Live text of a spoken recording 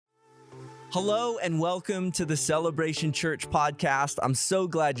Hello and welcome to the Celebration Church podcast. I'm so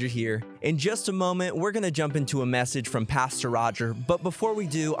glad you're here. In just a moment, we're going to jump into a message from Pastor Roger. But before we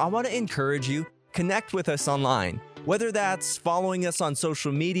do, I want to encourage you, connect with us online. Whether that's following us on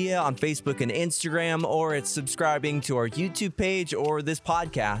social media, on Facebook and Instagram, or it's subscribing to our YouTube page or this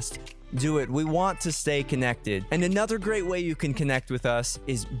podcast, do it. We want to stay connected. And another great way you can connect with us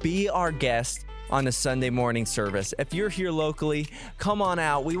is be our guest on a Sunday morning service. If you're here locally, come on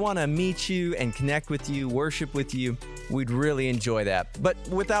out. We want to meet you and connect with you, worship with you. We'd really enjoy that. But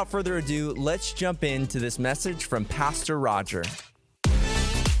without further ado, let's jump into this message from Pastor Roger.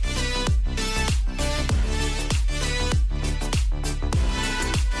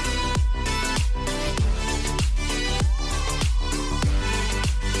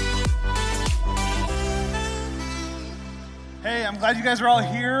 Hey, I'm glad you guys are all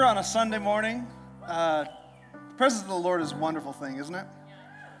here on a Sunday morning. The presence of the Lord is a wonderful thing, isn't it?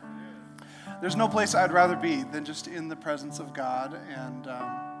 There's no place I'd rather be than just in the presence of God, and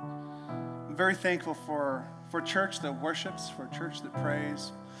I'm very thankful for church that worships, for church that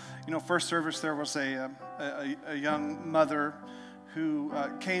prays. You know, first service there was a young mother who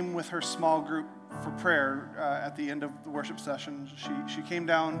came with her small group for prayer at the end of the worship session. She came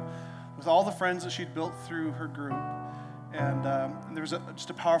down with all the friends that she'd built through her group. And there was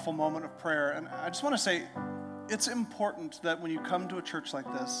just a powerful moment of prayer. And I just want to say, it's important that when you come to a church like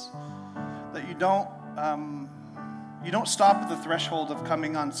this, that you don't stop at the threshold of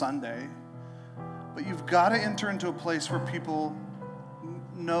coming on Sunday, but you've got to enter into a place where people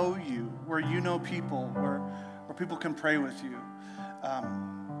know you, where you know people, where people can pray with you.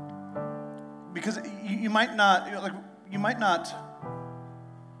 Because you might not,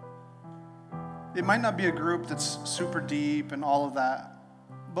 it might not be a group that's super deep and all of that,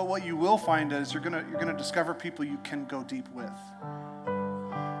 but what you will find is you're gonna discover people you can go deep with,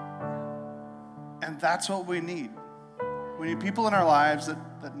 and that's what we need. We need people in our lives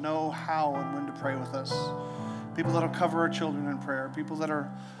that know how and when to pray with us, people that'll cover our children in prayer, people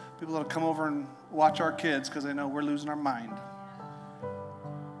that'll come over and watch our kids because they know we're losing our mind.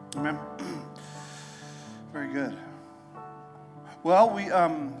 Amen. Very good. Well, we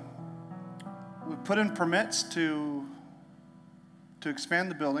put in permits to expand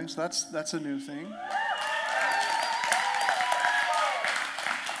the building, so that's a new thing.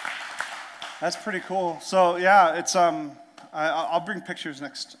 That's pretty cool. So yeah, it's I'll bring pictures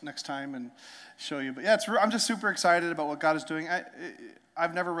next time and show you. But yeah, I'm just super excited about what God is doing.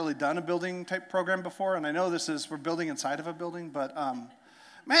 I've never really done a building type program before, and I know we're building inside of a building, but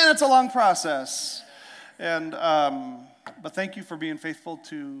man, it's a long process. And but thank you for being faithful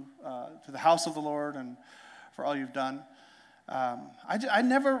to the house of the Lord and for all you've done. I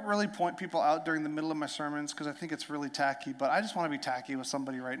never really point people out during the middle of my sermons because I think it's really tacky, but I just want to be tacky with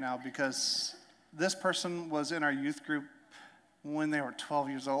somebody right now because this person was in our youth group when they were 12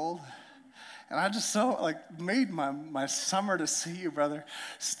 years old. And I just made my summer to see you, brother.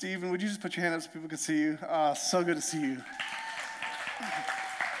 Stephen, would you just put your hand up so people can see you? So good to see you.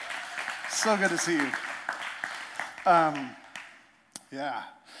 So good to see you. Yeah.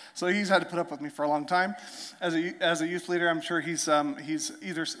 So he's had to put up with me for a long time. As a youth leader, I'm sure he's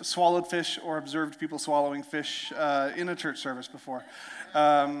either swallowed fish or observed people swallowing fish in a church service before.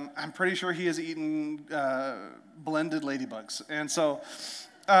 I'm pretty sure he has eaten blended ladybugs. And so,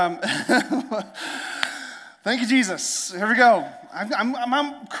 thank you, Jesus. Here we go.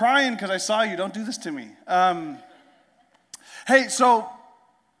 I'm crying because I saw you. Don't do this to me. Hey, so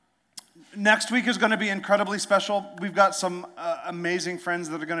next week is going to be incredibly special. We've got some amazing friends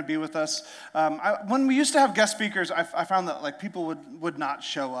that are going to be with us. When we used to have guest speakers, I found that people would not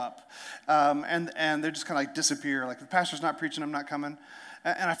show up, and they just kind of disappear. Like, the pastor's not preaching, I'm not coming.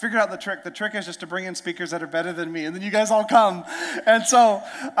 And I figured out the trick. The trick is just to bring in speakers that are better than me, and then you guys all come. And so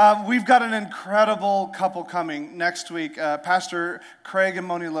we've got an incredible couple coming next week. Pastor Craig and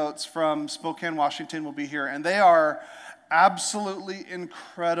Moni Lotz from Spokane, Washington will be here, and they are absolutely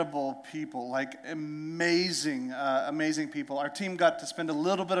incredible people, amazing people. Our team got to spend a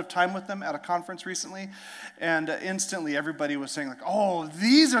little bit of time with them at a conference recently, and instantly everybody was saying, oh,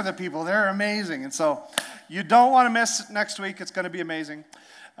 these are the people, they're amazing. And so you don't want to miss next week. It's going to be amazing.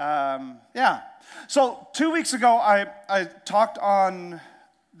 Yeah. So 2 weeks ago, I talked on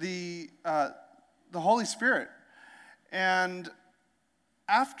the Holy Spirit, and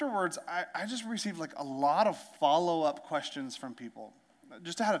afterwards, I just received a lot of follow-up questions from people.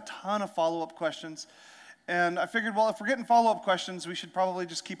 Just had a ton of follow-up questions. And I figured, well, if we're getting follow-up questions, we should probably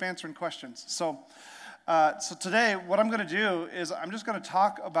just keep answering questions. So today, what I'm going to do is I'm just going to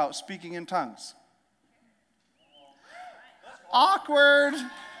talk about speaking in tongues. Awkward.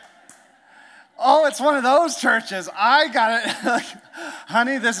 Oh, it's one of those churches. I got it. Like,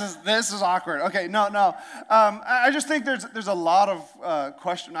 honey, this is awkward. Okay, no. I just think there's a lot of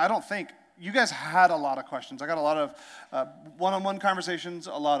question. I don't think you guys had a lot of questions. I got a lot of one-on-one conversations,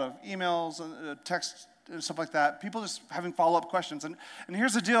 a lot of emails, texts, and stuff like that. People just having follow-up questions. And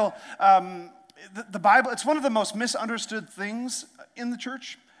here's the deal. The Bible, it's one of the most misunderstood things in the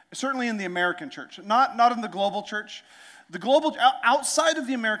church, certainly in the American church, not in the global church. The global, outside of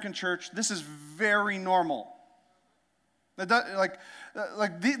the American church, this is very normal.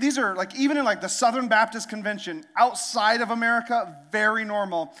 These are, like, even in, like, the Southern Baptist Convention, outside of America, very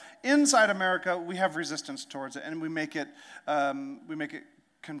normal. Inside America, we have resistance towards it, and we make it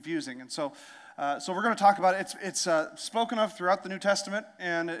confusing. And so we're going to talk about it. It's spoken of throughout the New Testament,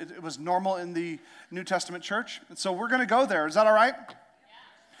 and it was normal in the New Testament church. And so we're going to go there. Is that all right?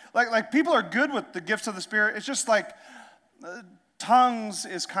 Yeah. Like people are good with the gifts of the Spirit. It's just like tongues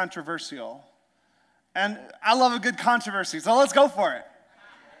is controversial. And I love a good controversy, so let's go for it.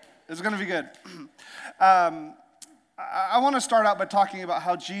 It's going to be good. I want to start out by talking about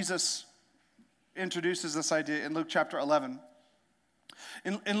how Jesus introduces this idea in Luke chapter 11.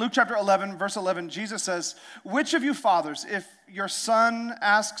 In Luke chapter 11, verse 11, Jesus says, "Which of you fathers, if your son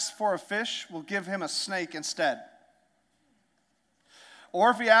asks for a fish, will give him a snake instead?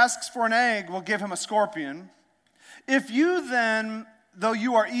 Or if he asks for an egg, will give him a scorpion? If you then, though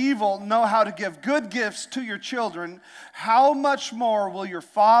you are evil, know how to give good gifts to your children, how much more will your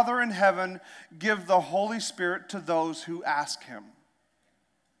Father in heaven give the Holy Spirit to those who ask him?"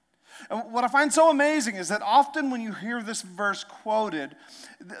 And what I find so amazing is that often when you hear this verse quoted,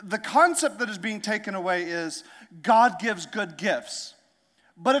 the concept that is being taken away is God gives good gifts.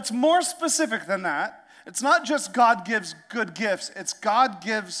 But it's more specific than that. It's not just God gives good gifts, it's God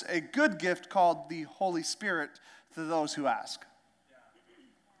gives a good gift called the Holy Spirit to those who ask.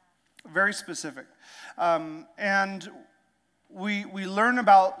 Very specific. And we learn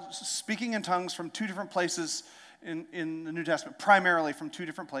about speaking in tongues from two different places in the New Testament, primarily from two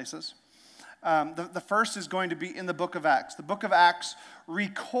different places. The first is going to be in the book of Acts. The book of Acts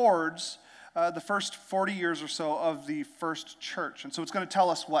records the first 40 years or so of the first church. And so it's going to tell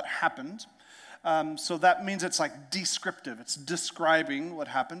us what happened. So that means it's like descriptive. It's describing what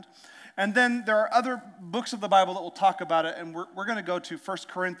happened. And then there are other books of the Bible that will talk about it, and we're going to go to 1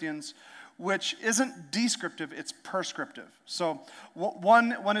 Corinthians, which isn't descriptive, it's prescriptive. So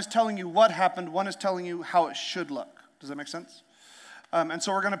one is telling you what happened, one is telling you how it should look. Does that make sense? And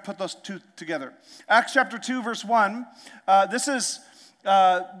so we're going to put those two together. Acts chapter 2, verse 1, this is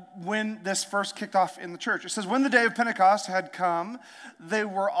when this first kicked off in the church. It says, "When the day of Pentecost had come, they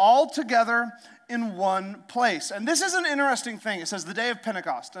were all together in one place." And this is an interesting thing. It says the day of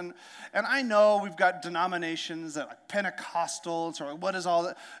Pentecost. And I know we've got denominations that like Pentecostals or what is all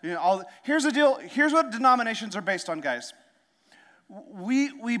that, here's the deal. Here's what denominations are based on, guys.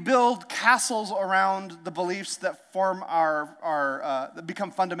 We build castles around the beliefs that form that become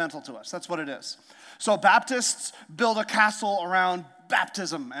fundamental to us. That's what it is. So Baptists build a castle around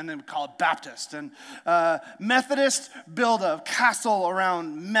baptism, and then we call it Baptist. And Methodists build a castle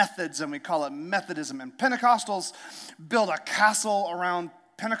around methods, and we call it Methodism. And Pentecostals build a castle around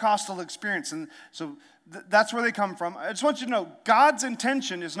Pentecostal experience. And so that's where they come from. I just want you to know, God's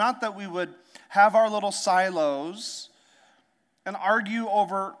intention is not that we would have our little silos and argue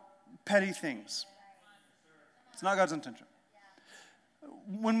over petty things. It's not God's intention.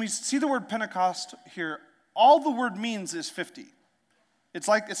 When we see the word Pentecost here, all the word means is 50. It's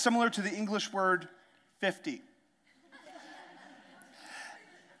similar to the English word 50.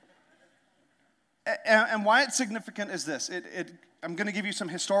 And why it's significant is this. I'm going to give you some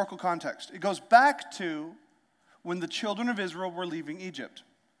historical context. It goes back to when the children of Israel were leaving Egypt.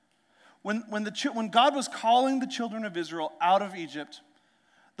 When God was calling the children of Israel out of Egypt,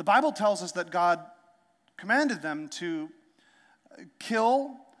 the Bible tells us that God commanded them to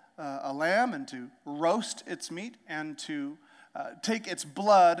kill a lamb and to roast its meat and to take its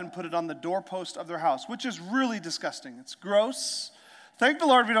blood and put it on the doorpost of their house, which is really disgusting. It's gross. Thank the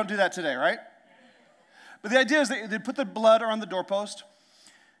Lord we don't do that today, right? But the idea is that they put the blood on the doorpost,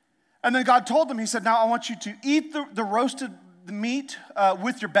 and then God told them, he said, now I want you to eat the roasted meat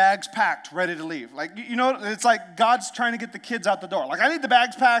with your bags packed, ready to leave. Like, it's like God's trying to get the kids out the door. Like, I need the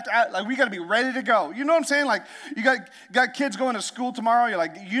bags packed. Like, we got to be ready to go. You know what I'm saying? Like, you got kids going to school tomorrow. You're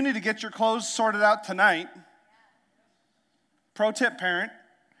like, you need to get your clothes sorted out tonight. Pro tip, parent.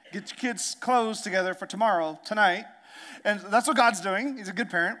 Get your kids' clothes together for tomorrow, tonight. And that's what God's doing. He's a good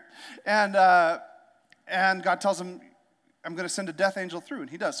parent. And God tells him, I'm going to send a death angel through. And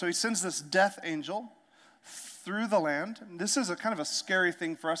he does. So he sends this death angel through the land. And this is a kind of a scary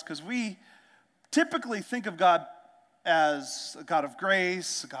thing for us because we typically think of God as a God of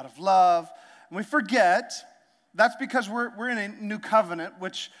grace, a God of love, and we forget that's because we're in a new covenant,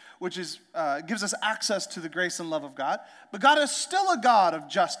 which gives us access to the grace and love of God. But God is still a God of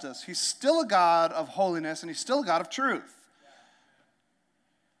justice. He's still a God of holiness, and he's still a God of truth.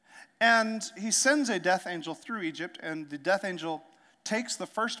 And he sends a death angel through Egypt, and the death angel takes the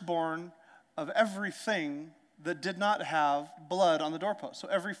firstborn of everything that did not have blood on the doorpost. So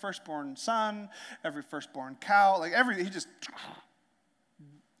every firstborn son, every firstborn cow, like everything,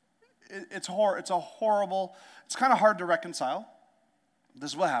 it's a horrible, it's kind of hard to reconcile.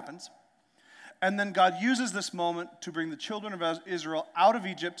 This is what happens. And then God uses this moment to bring the children of Israel out of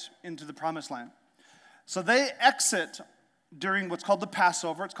Egypt into the promised land. So they exit during what's called the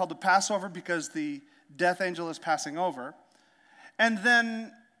Passover. It's called the Passover because the death angel is passing over. And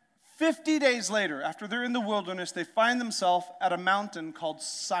then 50 days later, after they're in the wilderness, they find themselves at a mountain called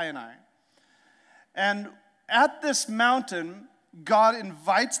Sinai. And at this mountain, God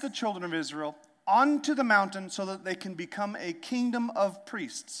invites the children of Israel onto the mountain so that they can become a kingdom of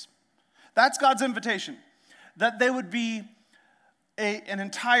priests. That's God's invitation, that they would be an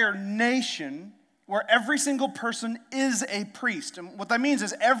entire nation where every single person is a priest. And what that means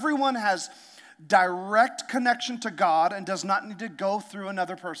is everyone has direct connection to God and does not need to go through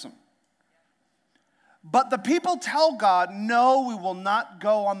another person. But the people tell God, no, we will not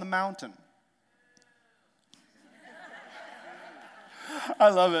go on the mountain. I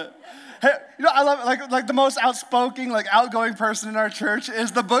love it. Hey, I love it. Like the most outspoken, outgoing person in our church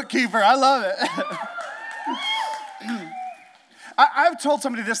is the bookkeeper. I love it. I've told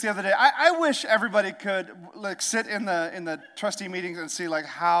somebody this the other day. I wish everybody could sit in the trustee meetings and see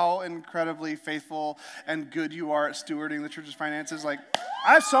how incredibly faithful and good you are at stewarding the church's finances. I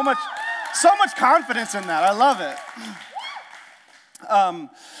have so much confidence in that. I love it.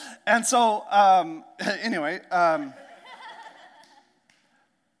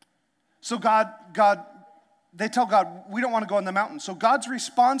 So God, they tell God, we don't want to go on the mountain. So God's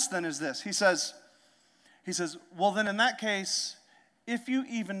response then is this. He says, well, then in that case, if you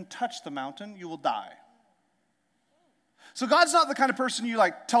even touch the mountain, you will die. So God's not the kind of person you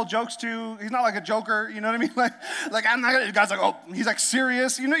tell jokes to. He's not like a joker, you know what I mean? I'm not gonna, God's he's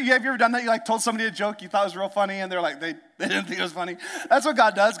serious. Have you ever done that? You told somebody a joke you thought was real funny and they're they didn't think it was funny. That's what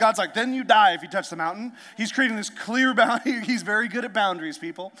God does. God's then you die if you touch the mountain. He's creating this clear boundary. He's very good at boundaries,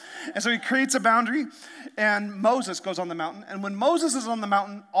 people. And so he creates a boundary and Moses goes on the mountain. And when Moses is on the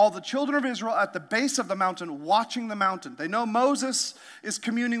mountain, all the children of Israel at the base of the mountain watching the mountain. They know Moses is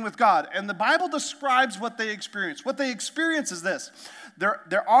communing with God. And the Bible describes what they experience. What they experience is this.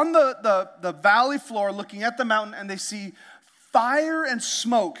 They're on the valley floor looking at the mountain and they see fire and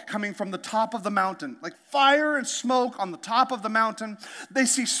smoke coming from the top of the mountain. Fire and smoke on the top of the mountain. They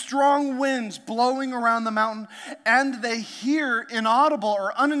see strong winds blowing around the mountain and they hear inaudible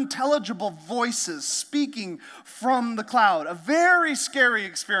or unintelligible voices speaking from the cloud. A very scary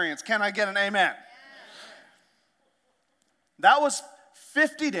experience. Can I get an amen? That was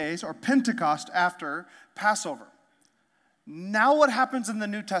 50 days or Pentecost after Passover. Now what happens in the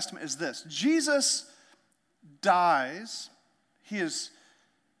New Testament is this. Jesus dies. He is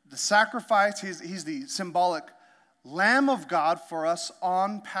the sacrifice. He's the symbolic Lamb of God for us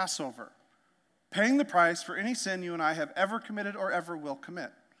on Passover, paying the price for any sin you and I have ever committed or ever will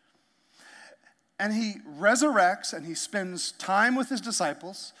commit. And he resurrects and he spends time with his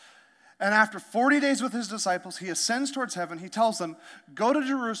disciples. And after 40 days with his disciples, he ascends towards heaven. He tells them, go to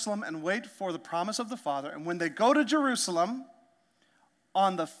Jerusalem and wait for the promise of the Father. And when they go to Jerusalem,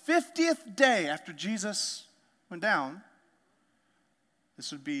 on the 50th day after Jesus went down,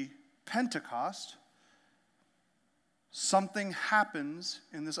 this would be Pentecost, something happens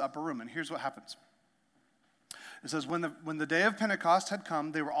in this upper room. And here's what happens. It says, when the day of Pentecost had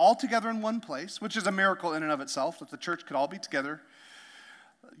come, they were all together in one place, which is a miracle in and of itself, that the church could all be together,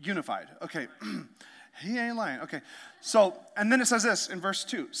 unified. Okay, he ain't lying. Okay, so, and then it says this in verse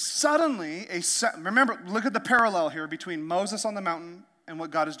 2. Suddenly, remember, look at the parallel here between Moses on the mountain and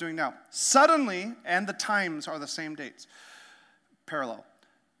what God is doing now. Suddenly, and the times are the same dates. Parallel.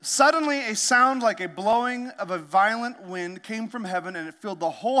 Suddenly, a sound like a blowing of a violent wind came from heaven, and it filled the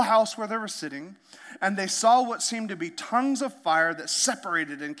whole house where they were sitting. And they saw what seemed to be tongues of fire that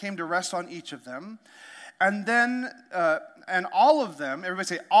separated and came to rest on each of them. And then, and all of them, everybody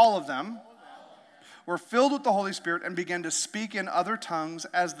say all of them, were filled with the Holy Spirit and began to speak in other tongues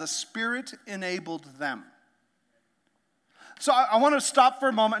as the Spirit enabled them. So I want to stop for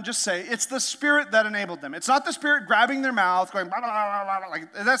a moment and just say, it's the Spirit that enabled them. It's not the Spirit grabbing their mouth, going, blah, blah, blah, blah, blah.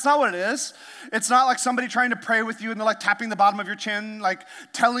 Like, that's not what it is. It's not like somebody trying to pray with you and they're like tapping the bottom of your chin, like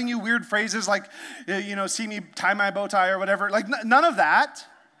telling you weird phrases like, see me tie my bow tie or whatever. Like, none of that.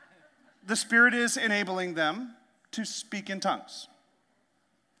 The Spirit is enabling them to speak in tongues.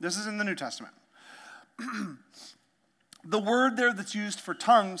 This is in the New Testament. The word there that's used for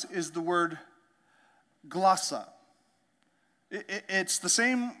tongues is the word glossa. It's the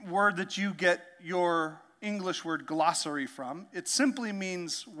same word that you get your English word glossary from. It simply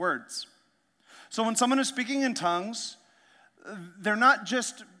means words. So when someone is speaking in tongues, they're not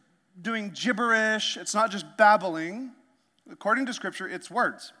just doing gibberish. It's not just babbling. According to Scripture, it's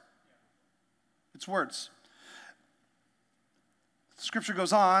words. It's words. Scripture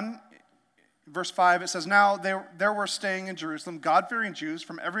goes on. Verse 5, it says, now there were staying in Jerusalem God-fearing Jews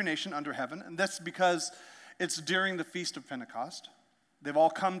from every nation under heaven, and that's because it's during the Feast of Pentecost. They've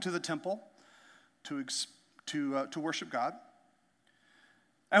all come to the temple to worship God.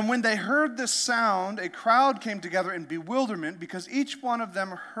 And when they heard this sound, a crowd came together in bewilderment because each one of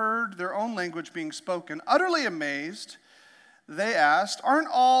them heard their own language being spoken. Utterly amazed, they asked, aren't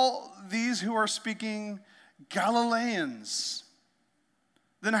all these who are speaking Galileans?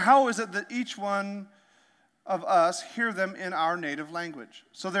 Then how is it that each one of us hear them in our native language?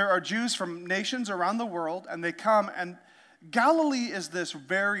 So there are Jews from nations around the world, and they come, and Galilee is this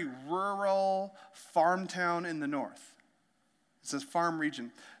very rural farm town in the north. It's this farm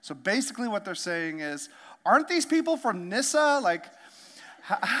region. So basically what they're saying is, aren't these people from Nyssa? Like,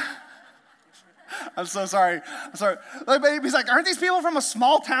 I'm so sorry. I'm sorry. Like, he's like, aren't these people from a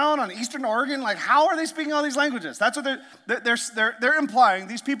small town on eastern Oregon? Like, how are they speaking all these languages? That's what they're implying.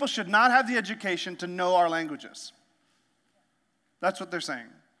 These people should not have the education to know our languages. That's what they're saying.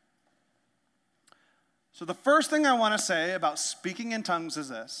 So the first thing I want to say about speaking in tongues is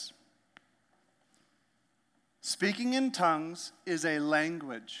this. Speaking in tongues is a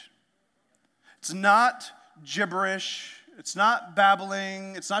language. It's not gibberish. It's not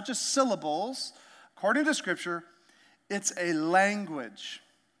babbling. It's not just syllables. According to Scripture, it's a language.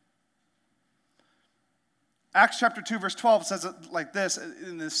 Acts chapter 2, verse 12 says it like this,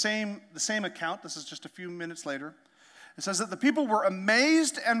 in the same account. This is just a few minutes later. It says that the people were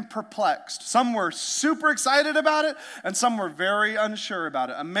amazed and perplexed. Some were super excited about it, and some were very unsure about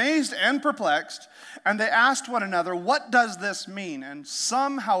it. Amazed and perplexed, and they asked one another, what does this mean? And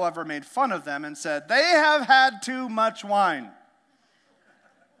some, however, made fun of them and said, they have had too much wine.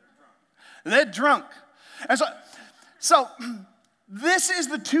 They're drunk. And so this is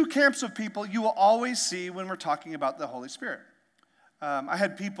the two camps of people you will always see when we're talking about the Holy Spirit. I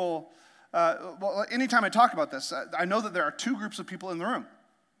had people... anytime I talk about this, I know that there are two groups of people in the room.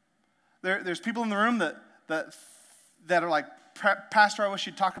 There's people in the room that are like, Pastor, I wish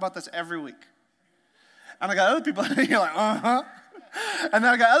you'd talk about this every week. And I got other people, you're like, uh-huh. And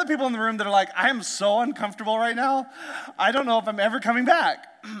then I got other people in the room that are like, I am so uncomfortable right now. I don't know if I'm ever coming back.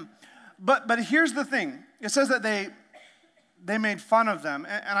 But here's the thing. It says that they made fun of them.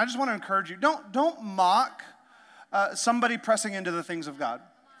 And I just want to encourage you, don't mock somebody pressing into the things of God.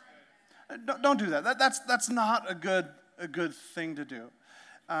 Don't do that. That's not a good thing to do.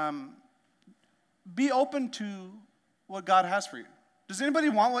 Be open to what God has for you. Does anybody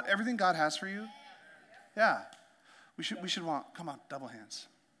want everything God has for you? Yeah. We should want. Come on, double hands.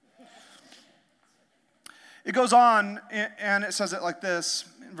 It goes on, and it says it like this.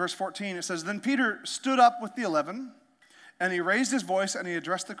 In verse 14, it says, then Peter stood up with the 11, and he raised his voice, and he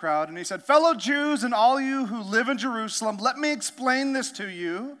addressed the crowd, and he said, fellow Jews and all you who live in Jerusalem, let me explain this to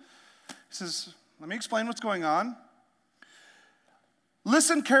you. He says, let me explain what's going on.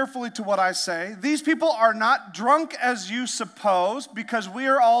 Listen carefully to what I say. These people are not drunk as you suppose, because we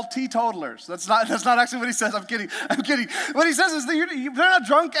are all teetotalers. That's not actually what he says. I'm kidding. What he says is they're not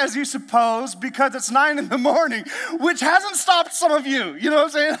drunk as you suppose because it's 9 a.m, which hasn't stopped some of you. You know what I'm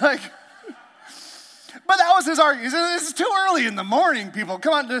saying? Like, but that was his argument. He said, this is too early in the morning, people.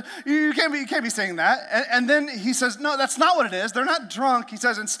 Come on, you can't be saying that. And then he says, no, that's not what it is. They're not drunk. He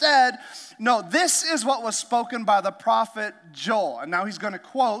says, instead, no, this is what was spoken by the prophet Joel. And now he's going to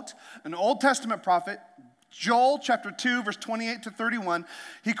quote an Old Testament prophet, Joel chapter 2, verse 28 to 31.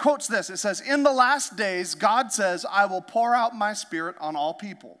 He quotes this. It says, in the last days, God says, I will pour out my spirit on all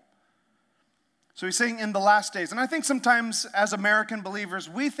people. So he's saying in the last days. And I think sometimes as American believers,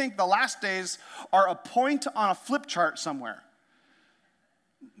 we think the last days are a point on a flip chart somewhere.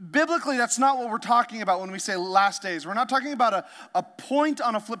 Biblically, that's not what we're talking about when we say last days. We're not talking about a point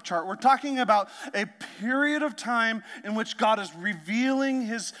on a flip chart. We're talking about a period of time in which God is revealing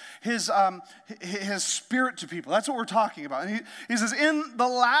his spirit to people. That's what we're talking about. And he says, in the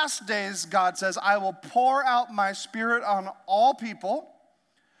last days, God says, I will pour out my spirit on all people.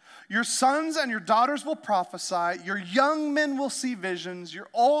 Your sons and your daughters will prophesy. Your young men will see visions. Your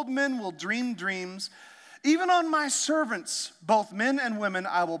old men will dream dreams. Even on my servants, both men and women,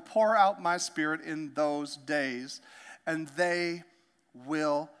 I will pour out my spirit in those days, and they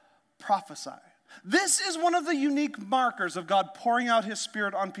will prophesy. This is one of the unique markers of God pouring out his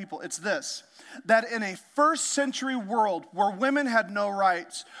spirit on people. It's this, that in a first century world where women had no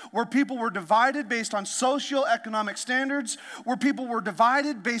rights, where people were divided based on socioeconomic standards, where people were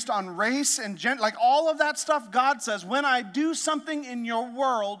divided based on race and gender, like all of that stuff, God says, when I do something in your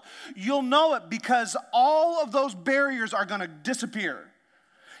world, you'll know it because all of those barriers are going to disappear.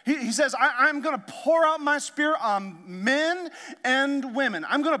 He says, I'm going to pour out my spirit on men and women.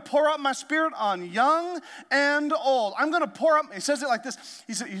 I'm going to pour out my spirit on young and old. I'm going to pour out, he says it like this.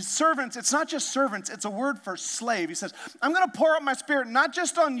 He says, servants, it's not just servants, it's a word for slave. He says, I'm going to pour out my spirit not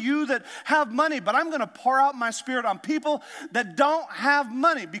just on you that have money, but I'm going to pour out my spirit on people that don't have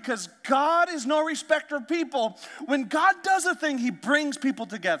money because God is no respecter of people. When God does a thing, he brings people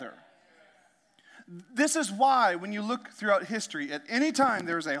together. This is why when you look throughout history, at any time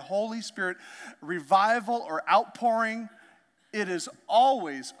there is a Holy Spirit revival or outpouring, it has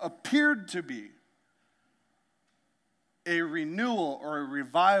always appeared to be a renewal or a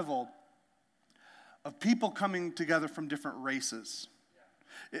revival of people coming together from different races.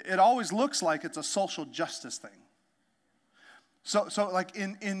 It always looks like it's a social justice thing. So like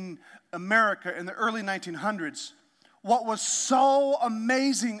in America in the early 1900s, what was so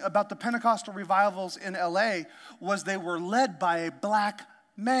amazing about the Pentecostal revivals in LA was they were led by a black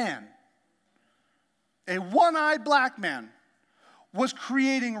man. A one-eyed black man was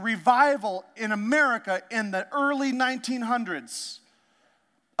creating revival in America in the early 1900s.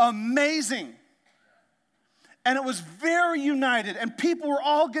 Amazing. And it was very united, and people were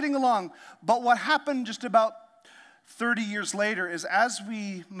all getting along. But what happened just about 30 years later is as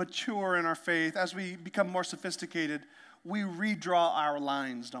we mature in our faith, as we become more sophisticated, we redraw our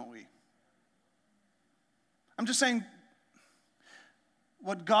lines, don't we? I'm just saying,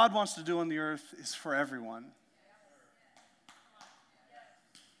 what God wants to do on the earth is for everyone.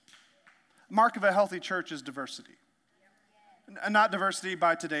 Mark of a healthy church is diversity. And not diversity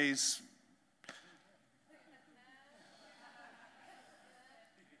by today's.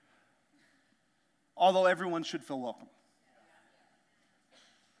 Although everyone should feel welcome.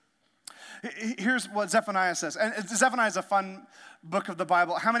 Here's what Zephaniah says. And Zephaniah is a fun book of the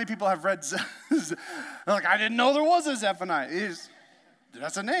Bible. How many people have read like, I didn't know there was a Zephaniah.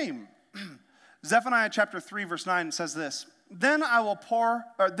 That's a name. Zephaniah chapter 3, verse 9 says this. Then I will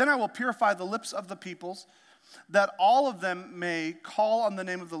purify the lips of the peoples, that all of them may call on the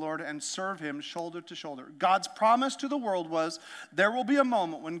name of the Lord and serve him shoulder to shoulder. God's promise to the world was there will be a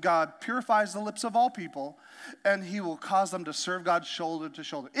moment when God purifies the lips of all people and he will cause them to serve God shoulder to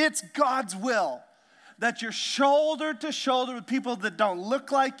shoulder. It's God's will that you're shoulder to shoulder with people that don't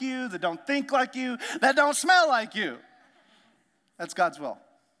look like you, that don't think like you, that don't smell like you. That's God's will.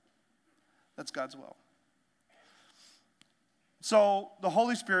 That's God's will. So the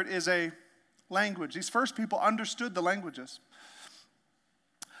Holy Spirit is a language. These first people understood the languages.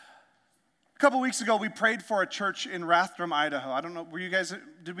 A couple weeks ago, we prayed for a church in Rathdrum, Idaho. I don't know,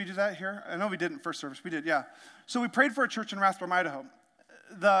 did we do that here? I know we did in first service. We did, yeah. So we prayed for a church in Rathdrum, Idaho.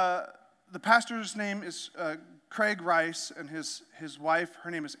 The pastor's name is Craig Rice, and his wife, her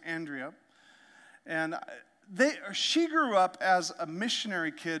name is Andrea. And she grew up as a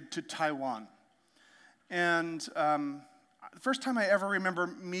missionary kid to Taiwan. And the first time I ever remember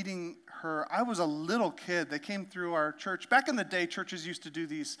meeting her, I was a little kid. They came through our church. Back in the day, churches used to do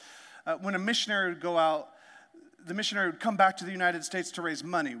these. When a missionary would go out, the missionary would come back to the United States to raise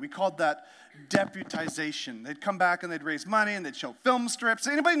money. We called that deputization. They'd come back and they'd raise money and they'd show film strips.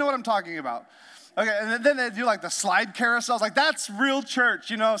 Anybody know what I'm talking about? Okay, and then they'd do like the slide carousels. Like, that's real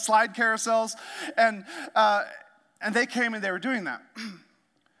church, slide carousels. And they came and they were doing that.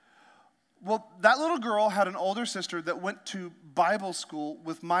 Well, that little girl had an older sister that went to Bible school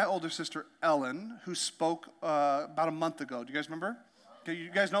with my older sister, Ellen, who spoke about a month ago. Do you guys remember? Okay, you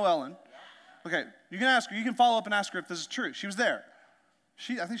guys know Ellen. Okay, you can ask her. You can follow up and ask her if this is true. She was there.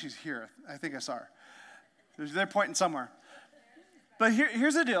 I think she's here. I think I saw her. They're pointing somewhere. But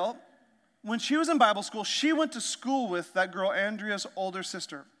here's the deal. When she was in Bible school, she went to school with that girl, Andrea's older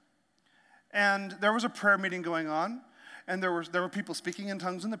sister. And there was a prayer meeting going on. and there were people speaking in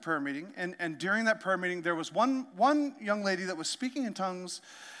tongues in the prayer meeting. And during that prayer meeting, there was one young lady that was speaking in tongues,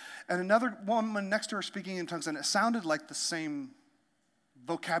 and another woman next to her speaking in tongues, and it sounded like the same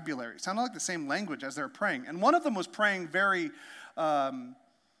vocabulary. It sounded like the same language as they were praying. And one of them was praying very,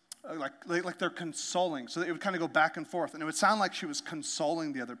 like they're consoling. So it would kind of go back and forth. And it would sound like she was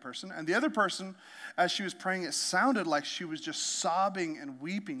consoling the other person. And the other person, as she was praying, it sounded like she was just sobbing and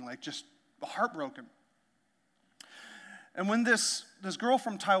weeping, like just heartbroken. And when this girl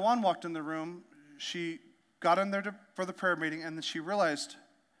from Taiwan walked in the room, she got in there for the prayer meeting, and then she realized,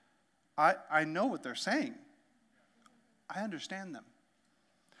 I know what they're saying. I understand them.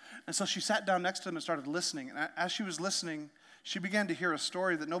 And so she sat down next to them and started listening. And as she was listening, she began to hear a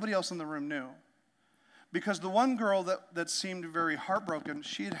story that nobody else in the room knew. Because the one girl that seemed very heartbroken,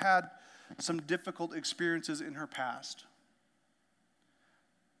 she had had some difficult experiences in her past.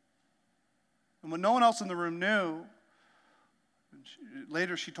 And when no one else in the room knew,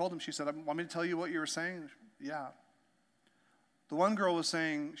 later she told him, she said, "Want me to tell you what you were saying?" Yeah. The one girl was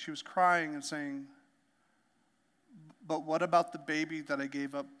saying, she was crying and saying, "But what about the baby that I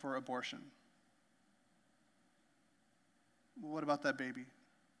gave up for abortion? What about that baby?"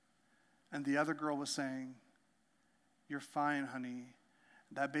 And the other girl was saying, "You're fine, honey.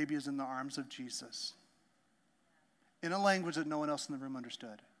 That baby is in the arms of Jesus." In a language that no one else in the room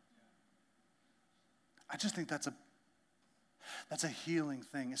understood. I just think that's a healing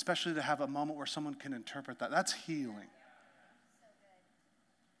thing, especially to have a moment where someone can interpret that. That's healing.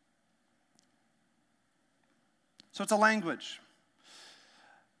 So it's a language.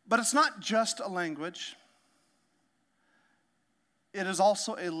 But it's not just a language. It is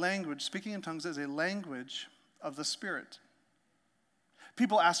also a language. Speaking in tongues is a language of the Spirit.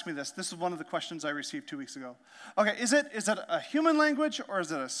 People ask me this. This is one of the questions I received 2 weeks ago. Okay, is it a human language or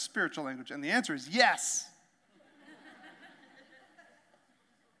is it a spiritual language? And the answer is yes.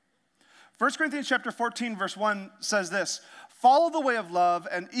 1 Corinthians chapter 14, verse 1 says this: "Follow the way of love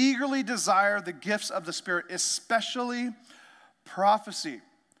and eagerly desire the gifts of the Spirit, especially prophecy."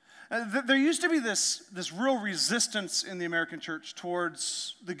 There used to be this real resistance in the American church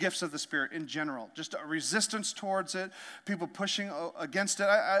towards the gifts of the Spirit in general, just a resistance towards it, people pushing against it.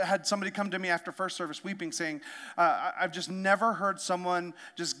 I had somebody come to me after first service weeping, saying, "I've just never heard someone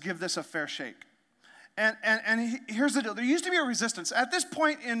just give this a fair shake." And here's the deal. There used to be a resistance. At this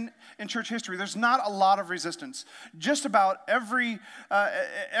point in church history, there's not a lot of resistance. Just about every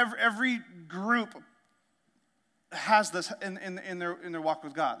group has this in their walk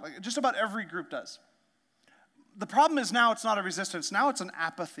with God. Like just about every group does. The problem is now it's not a resistance. Now it's an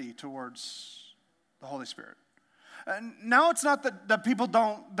apathy towards the Holy Spirit. Now it's not that people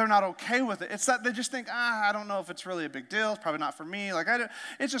they're not okay with it. It's that they just think, I don't know if it's really a big deal. It's probably not for me.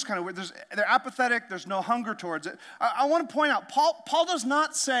 It's just kind of weird. They're apathetic. There's no hunger towards it. I want to point out, Paul does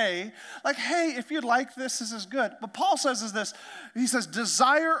not say, like, hey, if you'd like this, this is good. What Paul says is this. He says,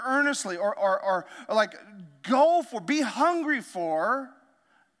 desire earnestly or like go for, be hungry for,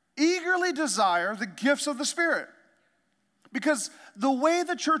 eagerly desire the gifts of the Spirit. Because the way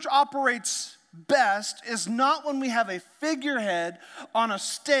the church operates best is not when we have a figurehead on a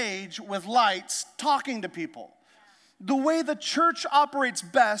stage with lights talking to people. The way the church operates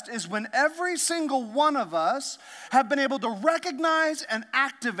best is when every single one of us have been able to recognize and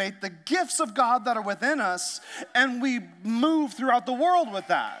activate the gifts of God that are within us, and we move throughout the world with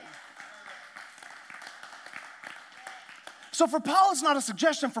that. So for Paul, it's not a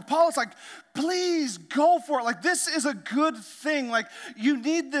suggestion. For Paul, it's like, please go for it. Like, this is a good thing. Like, you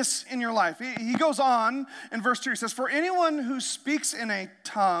need this in your life. He goes on in verse 2. He says, "For anyone who speaks in a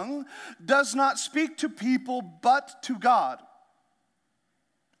tongue does not speak to people but to God."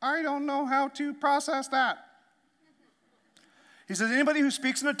 I don't know how to process that. He says, anybody who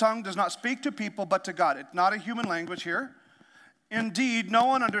speaks in a tongue does not speak to people but to God. It's not a human language here. Indeed, no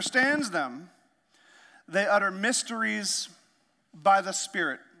one understands them. They utter mysteries by the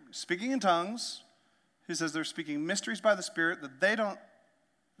Spirit. Speaking in tongues, he says they're speaking mysteries by the Spirit that they don't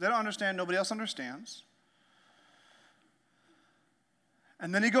understand, nobody else understands.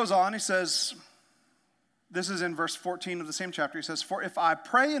 And then he goes on, he says, this is in verse 14 of the same chapter, he says, "For if I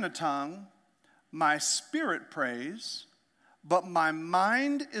pray in a tongue, my spirit prays, but my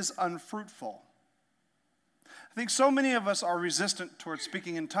mind is unfruitful." I think so many of us are resistant towards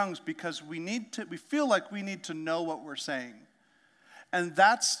speaking in tongues because we feel like we need to know what we're saying. And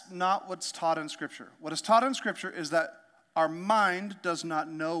that's not what's taught in Scripture. What is taught in Scripture is that our mind does not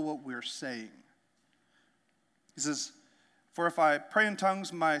know what we're saying. He says, "For if I pray in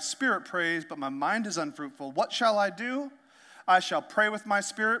tongues, my spirit prays, but my mind is unfruitful. What shall I do? I shall pray with my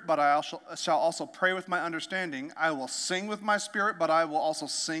spirit, but I shall also pray with my understanding. I will sing with my spirit, but I will also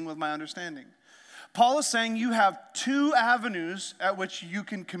sing with my understanding. Paul is saying you have two avenues at which you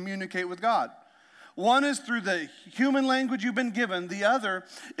can communicate with God. One is through the human language you've been given. The other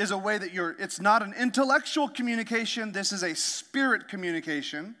is a way that it's not an intellectual communication. This is a spirit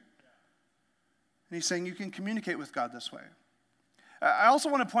communication. And he's saying you can communicate with God this way. I also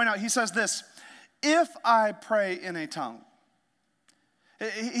want to point out, he says this, if I pray in a tongue.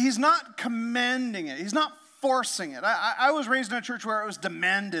 He's not commanding it. He's not forcing it. I was raised in a church where it was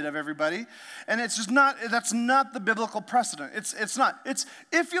demanded of everybody, and that's not the biblical precedent. It's not. It's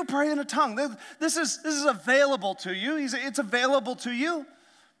if you pray in a tongue. This is available to you. It's available to you.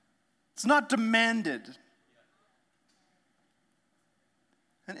 It's not demanded.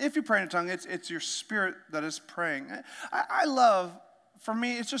 And if you pray in a tongue, it's your spirit that is praying. I love, for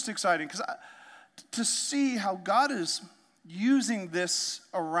me, it's just exciting because to see how God is using this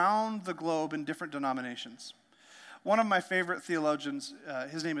around the globe in different denominations. One of my favorite theologians,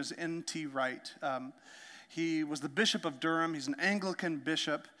 his name is N.T. Wright. He was the Bishop of Durham. He's an Anglican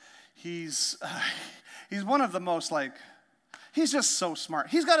bishop. He's one of the most he's just so smart.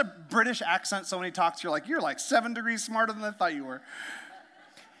 He's got a British accent, so when he talks, you're like 7 degrees smarter than I thought you were.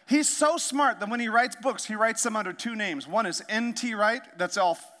 He's so smart that when he writes books, he writes them under two names. One is N.T. Wright, that's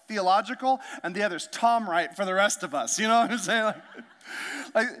all theological, and the other is Tom Wright for the rest of us. You know what I'm saying?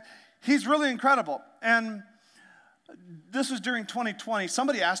 Like he's really incredible. And this was during 2020.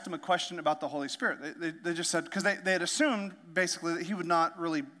 Somebody asked him a question about the Holy Spirit. They just said, because they had assumed basically that he would not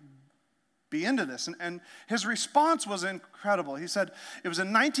really be into this. And his response was incredible. He said it was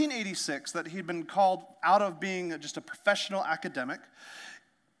in 1986 that he'd been called out of being just a professional academic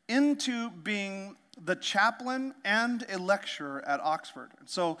into being the chaplain and a lecturer at Oxford. And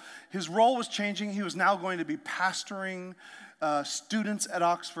so his role was changing. He was now going to be pastoring students at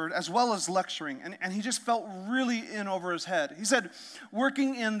Oxford as well as lecturing. And he just felt really in over his head. He said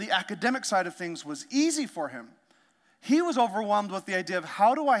working in the academic side of things was easy for him. He was overwhelmed with the idea of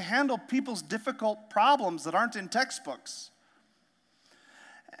how do I handle people's difficult problems that aren't in textbooks?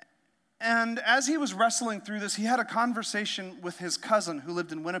 And as he was wrestling through this, he had a conversation with his cousin who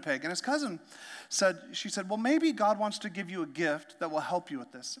lived in Winnipeg. And his cousin she said, well, maybe God wants to give you a gift that will help you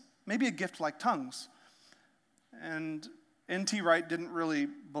with this. Maybe a gift like tongues. And N.T. Wright didn't really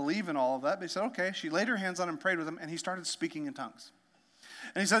believe in all of that, but he said, okay. She laid her hands on him, prayed with him, and he started speaking in tongues.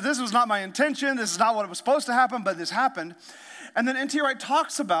 And he said, this was not my intention. This is not what was supposed to happen, but this happened. And then N.T. Wright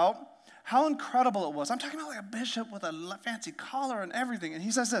talks about how incredible it was. I'm talking about like a bishop with a fancy collar and everything. And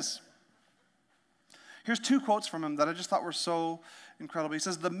he says this. Here's 2 quotes from him that I just thought were so incredible. He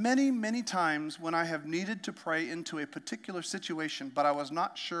says, the many, many times when I have needed to pray into a particular situation, but I was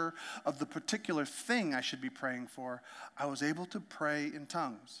not sure of the particular thing I should be praying for, I was able to pray in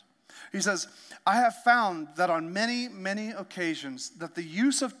tongues. He says, I have found that on many, many occasions that the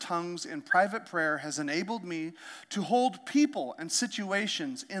use of tongues in private prayer has enabled me to hold people and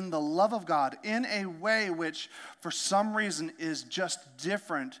situations in the love of God in a way which, for some reason, is just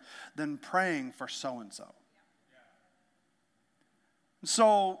different than praying for so-and-so.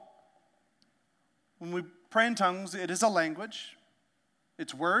 So, when we pray in tongues, it is a language.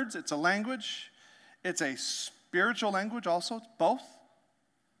 It's words, it's a language. It's a spiritual language also, it's both.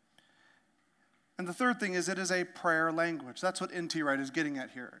 And the third thing is it is a prayer language. That's what N.T. Wright is getting at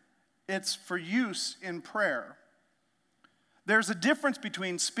here. It's for use in prayer. There's a difference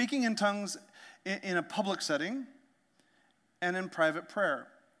between speaking in tongues in a public setting and in private prayer.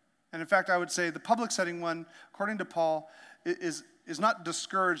 And in fact, I would say the public setting one, according to Paul, is not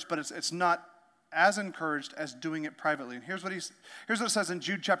discouraged, but it's not as encouraged as doing it privately. And here's what it says in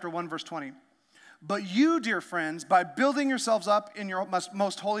Jude chapter 1, verse 20. But you, dear friends, by building yourselves up in your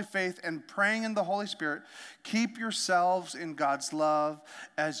most holy faith and praying in the Holy Spirit, keep yourselves in God's love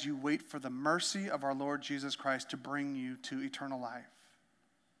as you wait for the mercy of our Lord Jesus Christ to bring you to eternal life.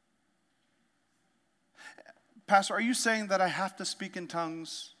 Pastor, are you saying that I have to speak in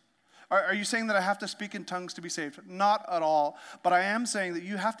tongues? Are you saying that I have to speak in tongues to be saved? Not at all. But I am saying that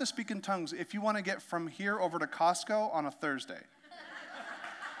you have to speak in tongues if you want to get from here over to Costco on a Thursday.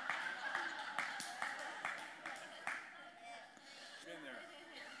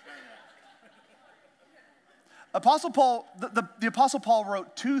 Apostle Paul, the Apostle Paul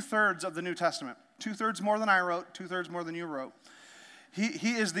wrote 2/3 of the New Testament. 2/3 more than I wrote, 2/3 more than you wrote.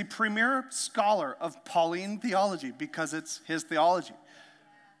 He is the premier scholar of Pauline theology because it's his theology.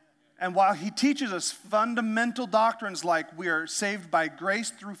 And while he teaches us fundamental doctrines like we are saved by grace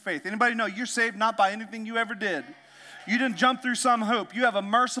through faith. Anybody know you're saved not by anything you ever did? You didn't jump through some hoop. You have a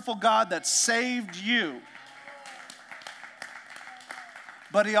merciful God that saved you.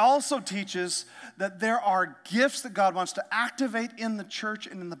 But he also teaches that there are gifts that God wants to activate in the church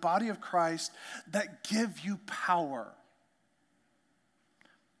and in the body of Christ that give you power.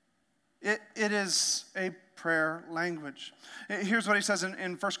 It is a prayer language. Here's what he says in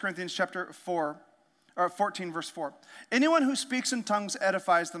 1 Corinthians chapter 4. Or 14, verse 4. Anyone who speaks in tongues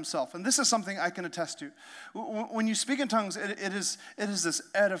edifies themselves. And this is something I can attest to. When you speak in tongues, it is this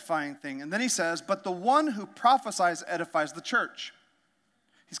edifying thing. And then he says, but the one who prophesies edifies the church.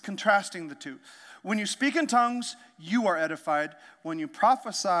 He's contrasting the two. When you speak in tongues, you are edified. When you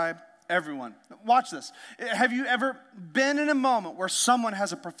prophesy, everyone. Watch this. Have you ever been in a moment where someone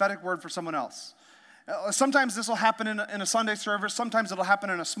has a prophetic word for someone else? Sometimes this will happen in a Sunday service. Sometimes it'll happen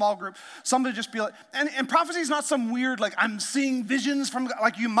in a small group. Somebody just be like, and prophecy is not some weird, like I'm seeing visions from,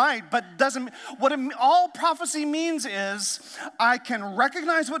 like you might, but doesn't, all prophecy means is I can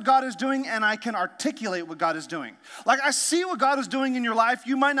recognize what God is doing and I can articulate what God is doing. Like I see what God is doing in your life.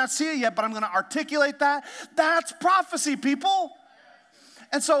 You might not see it yet, but I'm going to articulate that. That's prophecy, people.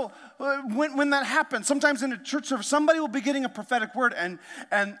 And so when that happens, sometimes in a church service, somebody will be getting a prophetic word and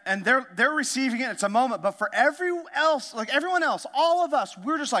they're receiving it. It's a moment. But for everyone else, all of us,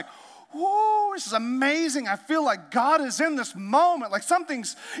 we're just like, whoo, this is amazing. I feel like God is in this moment. Like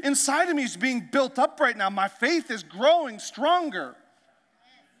something's inside of me is being built up right now. My faith is growing stronger.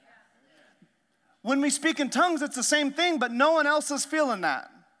 When we speak in tongues, it's the same thing, but no one else is feeling that.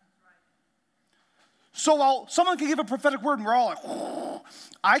 So while someone can give a prophetic word and we're all like, whoo,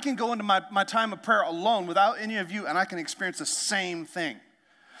 I can go into my time of prayer alone without any of you and I can experience the same thing.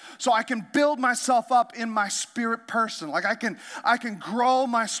 So I can build myself up in my spirit person. Like I can grow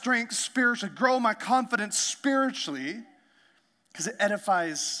my strength spiritually, grow my confidence spiritually because it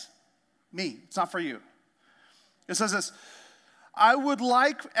edifies me. It's not for you. It says this, I would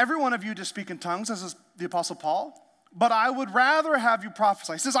like every one of you to speak in tongues. This is the Apostle Paul. But I would rather have you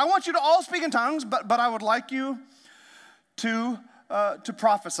prophesy. He says, I want you to all speak in tongues, but I would like you to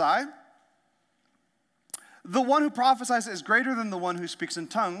prophesy. The one who prophesies is greater than the one who speaks in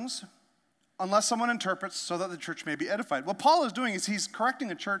tongues, unless someone interprets so that the church may be edified. What Paul is doing is he's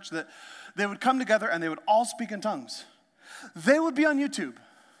correcting a church that they would come together and they would all speak in tongues. They would be on YouTube.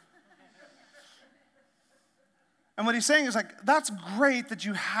 And what he's saying is like, that's great that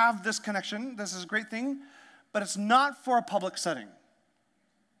you have this connection. This is a great thing. But it's not for a public setting.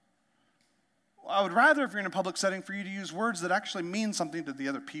 I would rather, if you're in a public setting, for you to use words that actually mean something to the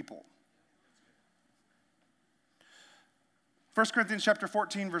other people. 1 Corinthians chapter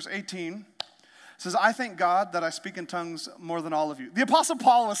 14, verse 18 says, I thank God that I speak in tongues more than all of you. The Apostle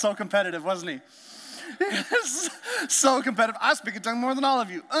Paul was so competitive, wasn't he? He was so competitive. I speak in tongues more than all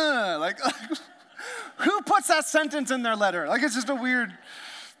of you. Who puts that sentence in their letter? Like it's just a weird...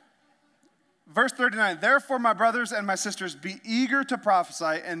 Verse 39, therefore, my brothers and my sisters, be eager to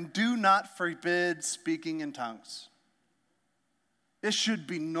prophesy and do not forbid speaking in tongues. It should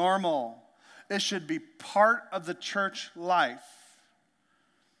be normal. It should be part of the church life.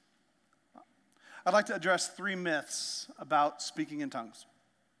 I'd like to address 3 myths about speaking in tongues.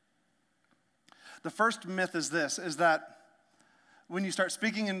 The first myth is this, is that when you start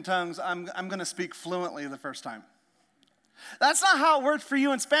speaking in tongues, I'm going to speak fluently the first time. That's not how it worked for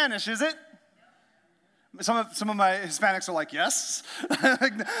you in Spanish, is it? Some of my Hispanics are like, yes.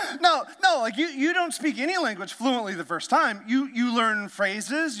 No, like you don't speak any language fluently the first time. You learn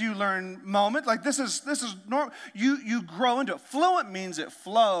phrases, you learn moment. Like this is normal. You grow into it. Fluent means it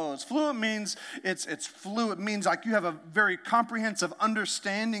flows. Fluent means it's fluid. It means like you have a very comprehensive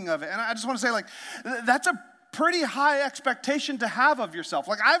understanding of it. And I just want to say like that's a pretty high expectation to have of yourself.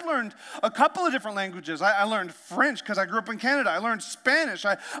 Like I've learned a couple of different languages. I learned French because I grew up in Canada. I learned Spanish.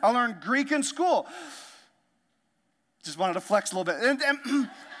 I learned Greek in school. Just wanted to flex a little bit. And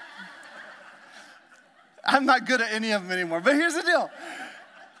I'm not good at any of them anymore, but here's the deal.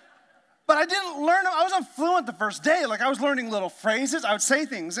 But I didn't learn them. I wasn't fluent the first day. Like I was learning little phrases. I would say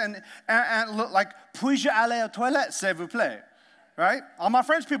things and like, puis-je aller aux toilettes, s'il vous plaît? Right? All my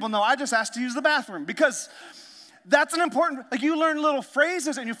French people know I just asked to use the bathroom because that's an important, like you learn little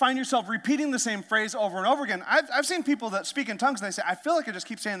phrases and you find yourself repeating the same phrase over and over again. I've seen people that speak in tongues and they say, I feel like I just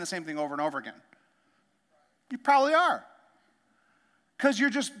keep saying the same thing over and over again. You probably are. Because you're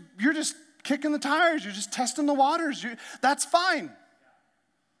just kicking the tires. You're just testing the waters. That's fine.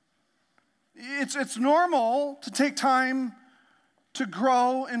 It's normal to take time to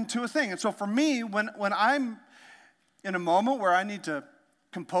grow into a thing. And so for me, when I'm in a moment where I need to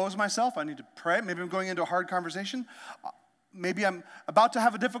compose myself, I need to pray, maybe I'm going into a hard conversation, maybe I'm about to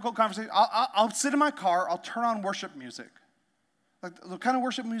have a difficult conversation, I'll sit in my car, I'll turn on worship music. Like the kind of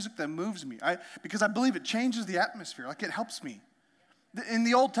worship music that moves me. Because I believe it changes the atmosphere. Like it helps me. In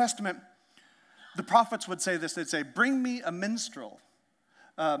the Old Testament, the prophets would say this. They'd say, bring me a minstrel.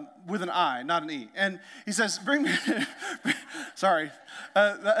 With an I, not an E. And he says, bring me, sorry,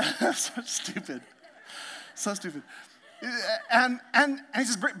 that's so stupid. So stupid. And he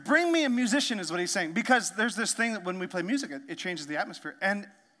says, bring me a musician is what he's saying. Because there's this thing that when we play music, it changes the atmosphere. And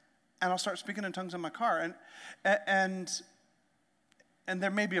I'll start speaking in tongues in my car. And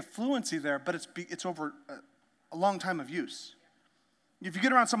there may be a fluency there, but it's over a long time of use. If you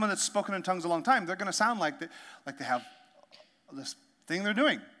get around someone that's spoken in tongues a long time, they're going to sound like they have this thing they're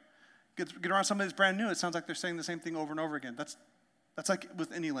doing. Get around somebody that's brand new, it sounds like they're saying the same thing over and over again. That's like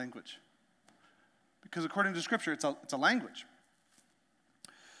with any language. Because according to Scripture, it's a language.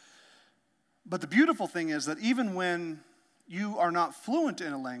 But the beautiful thing is that even when you are not fluent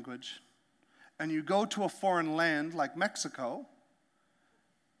in a language, and you go to a foreign land like Mexico,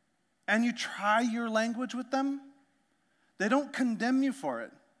 and you try your language with them, they don't condemn you for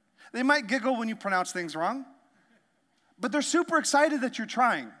it. They might giggle when you pronounce things wrong, but they're super excited that you're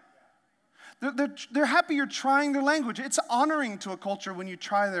trying. They're happy you're trying their language. It's honoring to a culture when you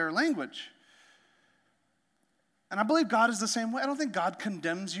try their language. And I believe God is the same way. I don't think God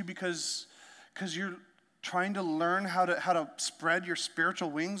condemns you because you're trying to learn how to spread your spiritual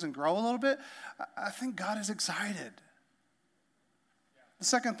wings and grow a little bit. I think God is excited. The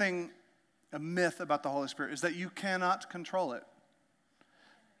second thing, a myth about the Holy Spirit, is that you cannot control it.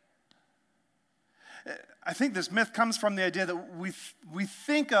 I think this myth comes from the idea that we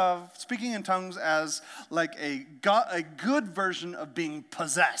think of speaking in tongues as like a good version of being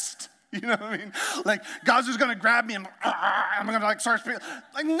possessed. You know what I mean? Like God's just going to grab me and I'm going to start speaking.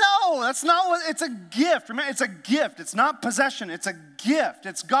 Like, no, that's not what, it's a gift. Remember, it's a gift. It's not possession. It's a gift.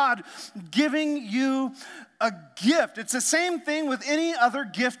 It's God giving you a gift. It's the same thing with any other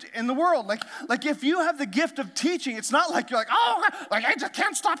gift in the world. Like if you have the gift of teaching, it's not like you're like, oh, like I just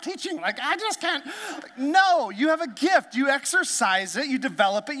can't stop teaching. Like I just can't. Like, no, you have a gift. You exercise it. You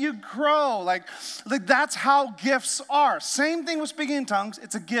develop it. You grow. Like that's how gifts are. Same thing with speaking in tongues.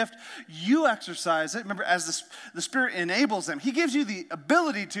 It's a gift. You exercise it. Remember, as the Spirit enables them. He gives you the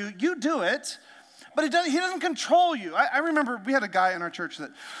ability to. You do it, but he doesn't control you. I remember we had a guy in our church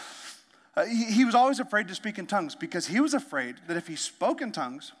that he was always afraid to speak in tongues because he was afraid that if he spoke in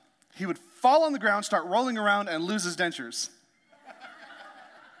tongues, he would fall on the ground, start rolling around, and lose his dentures.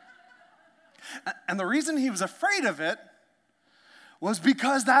 And the reason he was afraid of it was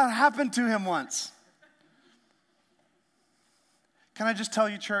because that happened to him once. Can I just tell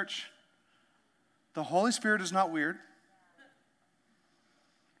you, church, the Holy Spirit is not weird.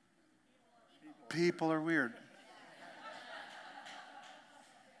 People are weird.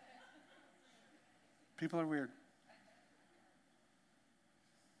 People are weird.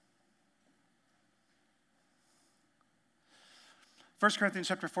 1 Corinthians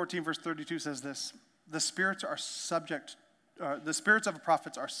chapter 14, verse 32 says this: the spirits of a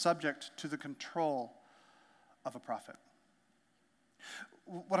prophet are subject to the control of a prophet.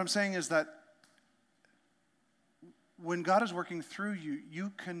 What I'm saying is that when God is working through you,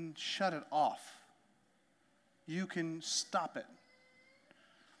 you can shut it off. You can stop it.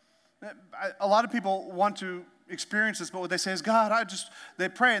 A lot of people want to experience this, but what they say is, God, they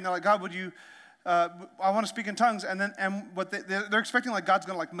pray and they're like, God, would you, I want to speak in tongues. And what they're expecting, like God's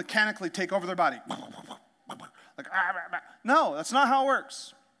going to like mechanically take over their body. Like, no, that's not how it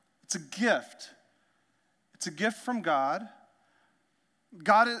works. It's a gift. It's a gift from God.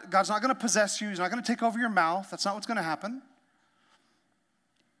 God's not going to possess you. He's not going to take over your mouth. That's not what's going to happen.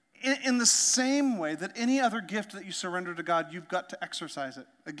 In the same way that any other gift that you surrender to God, you've got to exercise it.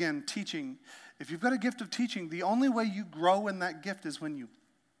 Again, teaching. If you've got a gift of teaching, the only way you grow in that gift is when you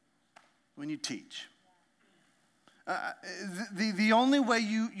teach. The only way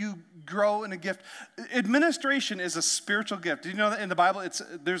you grow in a gift, administration is a spiritual gift. Did you know that in the Bible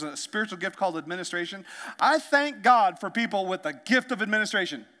there's a spiritual gift called administration? I thank God for people with the gift of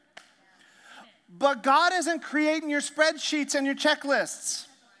administration. But God isn't creating your spreadsheets and your checklists.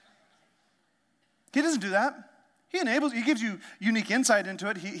 He doesn't do that. He gives you unique insight into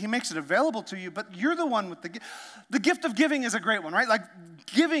it. He makes it available to you, but you're the one with the gift of giving is a great one, right? Like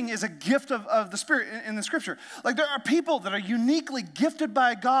giving is a gift of the Spirit in the Scripture. Like there are people that are uniquely gifted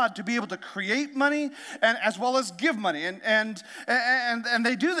by God to be able to create money and as well as give money, and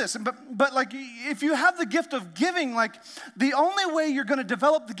they do this. But like if you have the gift of giving, like the only way you're going to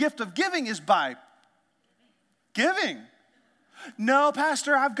develop the gift of giving is by giving. No,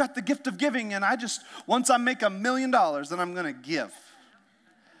 Pastor, I've got the gift of giving, and once I make $1 million, then I'm going to give.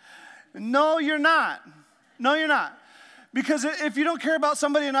 No, you're not. No, you're not. Because if you don't care about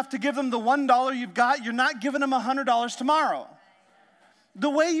somebody enough to give them the $1 you've got, you're not giving them $100 tomorrow. The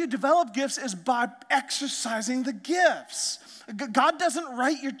way you develop gifts is by exercising the gifts. God doesn't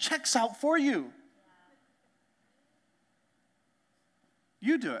write your checks out for you.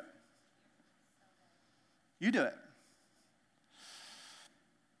 You do it. You do it.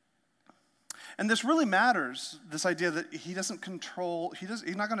 And this really matters, this idea that he doesn't control, he's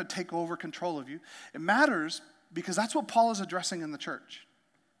not going to take over control of you. It matters because that's what Paul is addressing in the church,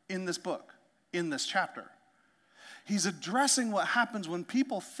 in this book, in this chapter. He's addressing what happens when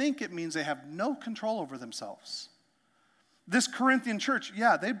people think it means they have no control over themselves. This Corinthian church,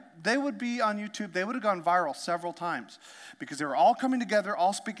 yeah, they would be on YouTube. They would have gone viral several times because they were all coming together,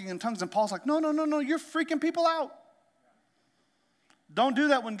 all speaking in tongues. And Paul's like, no, you're freaking people out. Don't do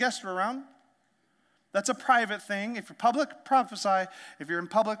that when guests are around. That's a private thing. If you're public, prophesy. If you're in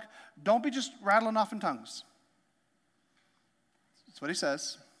public, don't be just rattling off in tongues. That's what he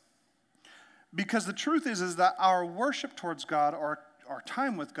says. Because the truth is that our worship towards God or our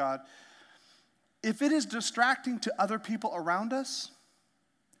time with God, if it is distracting to other people around us,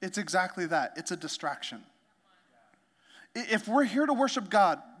 it's exactly that. It's a distraction. If we're here to worship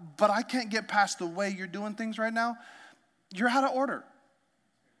God, but I can't get past the way you're doing things right now, you're out of order.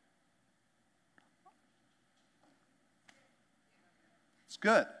 It's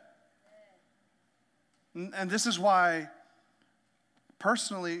good. And this is why,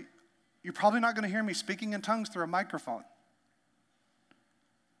 personally, you're probably not going to hear me speaking in tongues through a microphone.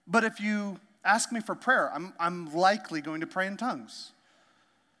 But if you ask me for prayer, I'm likely going to pray in tongues.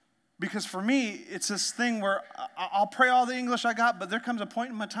 Because for me, it's this thing where I'll pray all the English I got, but there comes a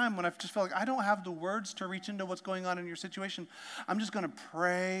point in my time when I just feel like I don't have the words to reach into what's going on in your situation. I'm just going to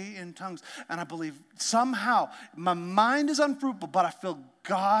pray in tongues. And I believe somehow my mind is unfruitful, but I feel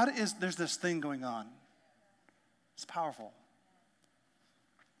there's this thing going on. It's powerful.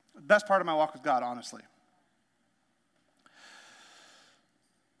 The best part of my walk with God, honestly.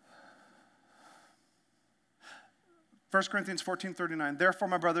 First Corinthians 14:39, therefore,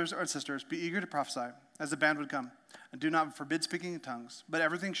 my brothers and sisters, be eager to prophesy, as the band would come, and do not forbid speaking in tongues, but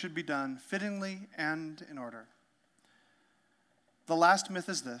everything should be done fittingly and in order. The last myth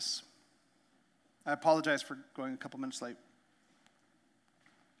is this. I apologize for going a couple minutes late.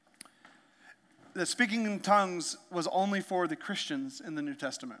 That speaking in tongues was only for the Christians in the New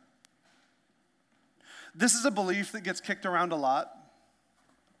Testament. This is a belief that gets kicked around a lot,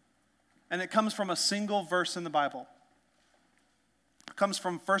 and it comes from a single verse in the Bible. It comes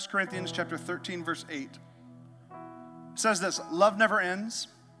from 1 Corinthians chapter 13, verse 8. It says this, love never ends.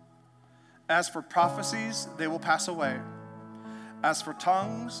 As for prophecies, they will pass away. As for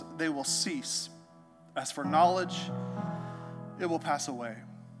tongues, they will cease. As for knowledge, it will pass away.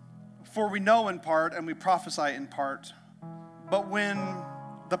 For we know in part and we prophesy in part. But when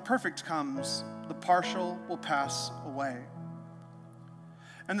the perfect comes, the partial will pass away.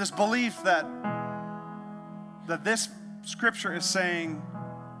 And this belief that this scripture is saying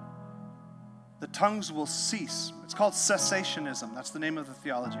the tongues will cease. It's called cessationism. That's the name of the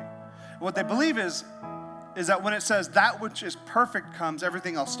theology. And what they believe is that when it says that which is perfect comes,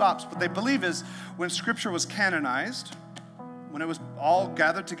 everything else stops. What they believe is when scripture was canonized, when it was all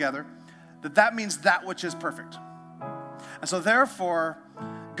gathered together, that means that which is perfect. And so therefore,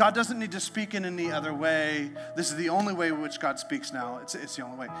 God doesn't need to speak in any other way. This is the only way in which God speaks now. It's the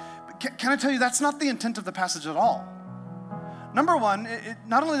only way. But can I tell you, that's not the intent of the passage at all. Number one, it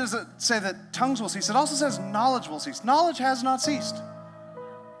not only does it say that tongues will cease, it also says knowledge will cease. Knowledge has not ceased.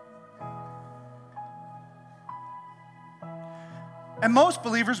 And most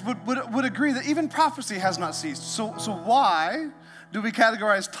believers would agree that even prophecy has not ceased. So why do we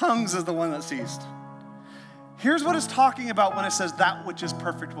categorize tongues as the one that ceased? Here's what it's talking about when it says that which is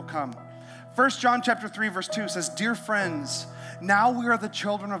perfect will come. 1 John chapter 3, verse 2 says, dear friends, now we are the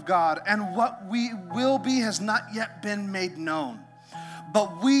children of God, and what we will be has not yet been made known.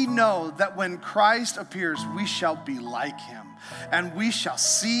 But we know that when Christ appears, we shall be like him, and we shall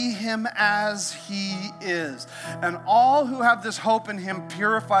see him as he is. And all who have this hope in him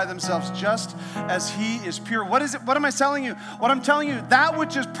purify themselves just as he is pure. What is it? What am I telling you? What I'm telling you, that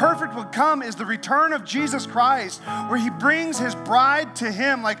which is perfect will come is the return of Jesus Christ, where he brings his bride to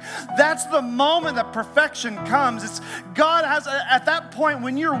him. Like, that's the moment that perfection comes. It's God has, at that point,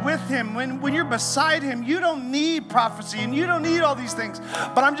 when you're with him, when you're beside him, you don't need prophecy and you don't need all these things.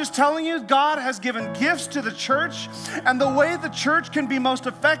 But I'm just telling you, God has given gifts to the church, and the way way the church can be most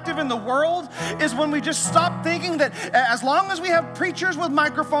effective in the world is when we just stop thinking that as long as we have preachers with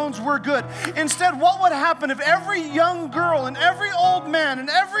microphones, we're good. Instead, what would happen if every young girl and every old man and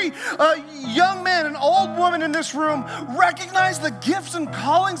every young man and old woman in this room recognized the gifts and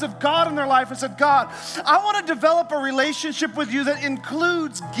callings of God in their life and said, God, I want to develop a relationship with you that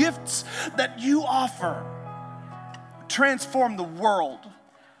includes gifts that you offer. Transform the world,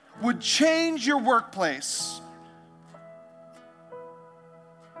 would change your workplace.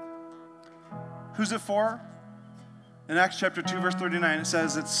 Who's it for? In Acts chapter 2, verse 39, it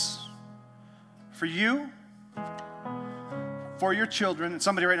says it's for you, for your children. And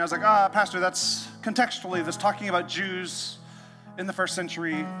somebody right now is like, Pastor, that's contextually, that's talking about Jews in the first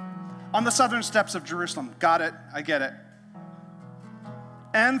century on the southern steps of Jerusalem. Got it, I get it.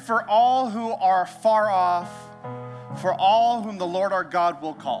 And for all who are far off, for all whom the Lord our God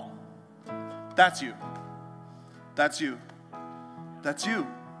will call. That's you. That's you. That's you.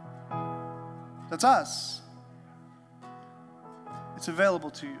 That's us. It's available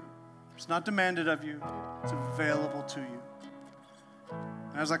to you. It's not demanded of you. It's available to you.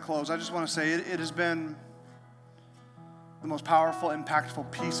 And as I close, I just want to say it has been the most powerful, impactful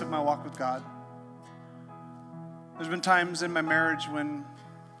piece of my walk with God. There's been times in my marriage when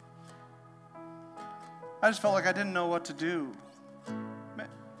I just felt like I didn't know what to do.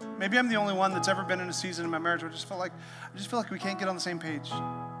 Maybe I'm the only one that's ever been in a season in my marriage where I just feel like we can't get on the same page.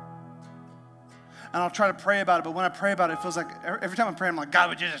 And I'll try to pray about it, but when I pray about it, it feels like every time I'm praying, I'm like, God,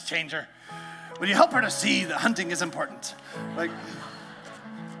 would you just change her? Would you help her to see that hunting is important? But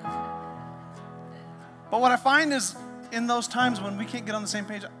what I find is in those times when we can't get on the same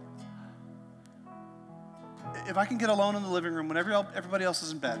page, if I can get alone in the living room when everybody else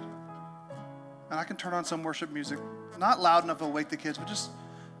is in bed, and I can turn on some worship music, not loud enough to wake the kids, but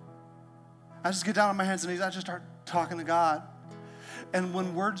I just get down on my hands and knees, I just start talking to God. And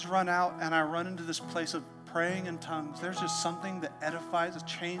when words run out and I run into this place of praying in tongues, there's just something that edifies, that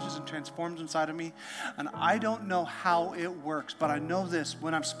changes and transforms inside of me. And I don't know how it works, but I know this,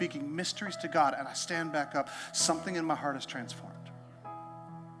 when I'm speaking mysteries to God and I stand back up, something in my heart is transformed.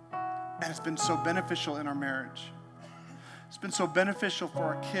 And it's been so beneficial in our marriage. It's been so beneficial for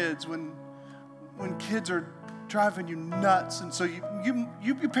our kids when kids are driving you nuts. And so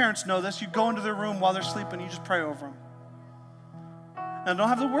you parents know this. You go into their room while they're sleeping, you just pray over them. And I don't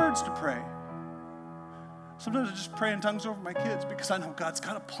have the words to pray. Sometimes I just pray in tongues over my kids because I know God's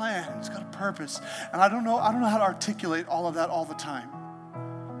got a plan, He's got a purpose. And I don't know how to articulate all of that all the time.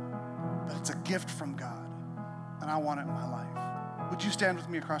 But it's a gift from God, and I want it in my life. Would you stand with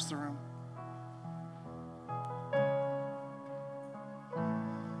me across the room?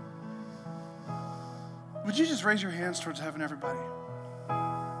 Would you just raise your hands towards heaven, everybody?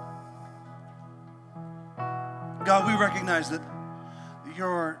 God, we recognize that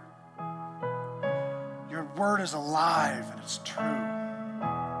your word is alive and it's true.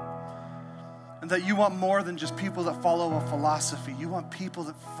 And that you want more than just people that follow a philosophy. You want people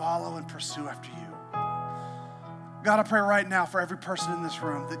that follow and pursue after you. God, I pray right now for every person in this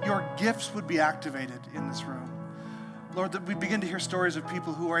room that your gifts would be activated in this room. Lord, that we begin to hear stories of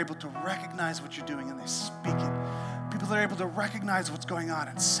people who are able to recognize what you're doing and they speak it. People that are able to recognize what's going on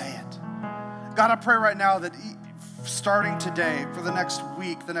and say it. God, I pray right now that starting today, for the next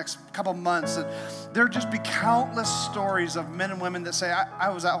week, the next couple months, that there just be countless stories of men and women that say, I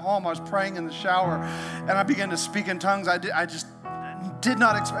was at home, I was praying in the shower, and I began to speak in tongues. I just did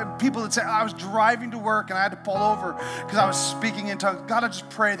not expect. People that say, I was driving to work and I had to pull over because I was speaking in tongues. God, I just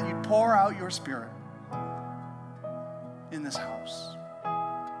pray that you pour out your Spirit in this house.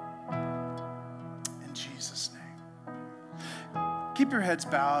 In Jesus' name. Keep your heads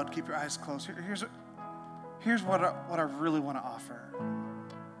bowed, keep your eyes closed. Here's what I really want to offer.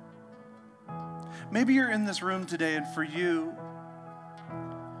 Maybe you're in this room today, and for you,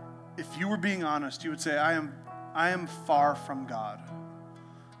 if you were being honest, you would say, I am far from God.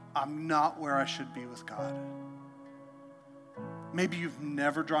 I'm not where I should be with God. Maybe you've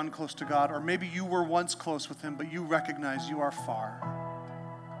never drawn close to God, or maybe you were once close with Him, but you recognize you are far.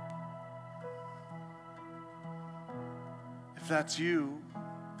 If that's you,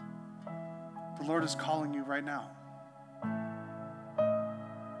 the Lord is calling you right now.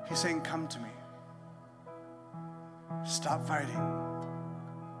 He's saying, come to me. Stop fighting.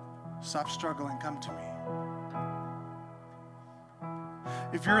 Stop struggling. Come to me.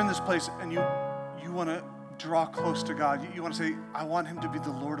 If you're in this place and you want to draw close to God, you want to say, I want Him to be the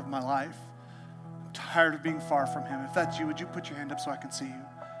Lord of my life. I'm tired of being far from Him. If that's you, would you put your hand up so I can see you?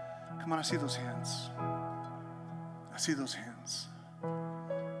 Come on, I see those hands. I see those hands.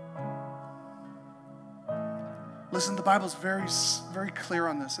 Listen, the Bible's very, very clear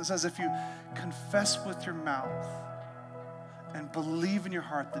on this. It says if you confess with your mouth and believe in your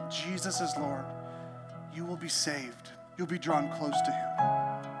heart that Jesus is Lord, you will be saved. You'll be drawn close to him.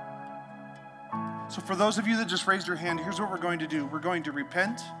 So for those of you that just raised your hand, here's what we're going to do. We're going to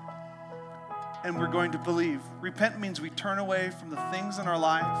repent and we're going to believe. Repent means we turn away from the things in our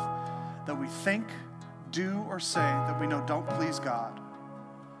life that we think, do, or say that we know don't please God.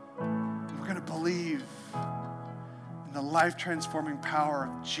 We're going to believe in the life-transforming power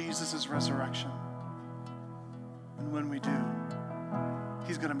of Jesus' resurrection. And when we do,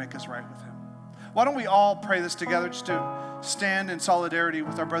 he's going to make us right with him. Why don't we all pray this together just to stand in solidarity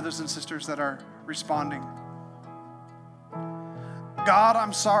with our brothers and sisters that are responding. God,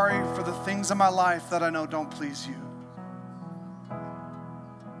 I'm sorry for the things in my life that I know don't please you.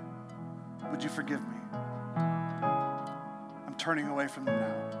 Would you forgive me? I'm turning away from them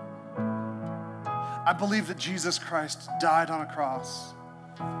now. I believe that Jesus Christ died on a cross,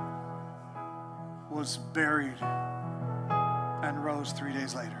 was buried, and rose 3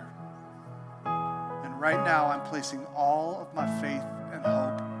 days later. And right now, I'm placing all of my faith and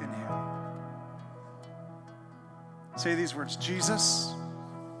hope in him. Say these words: Jesus,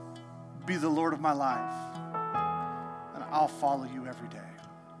 be the Lord of my life, and I'll follow you every day.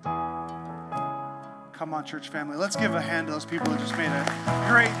 Come on, church family. Let's give a hand to those people who just made a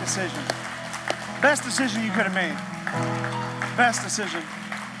great decision. Best decision you could have made. Best decision.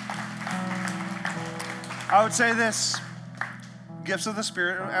 I would say this: gifts of the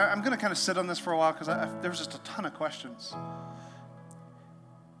Spirit. I'm going to kind of sit on this for a while because there was just a ton of questions.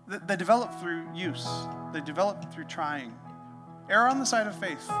 They develop through use. They develop through trying. Err on the side of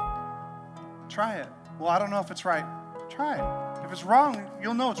faith. Try it. Well, I don't know if it's right. Try it. If it's wrong,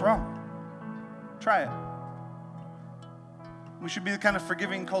 you'll know it's wrong. Try it. We should be the kind of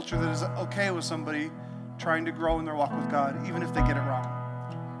forgiving culture that is okay with somebody trying to grow in their walk with God, even if they get it wrong.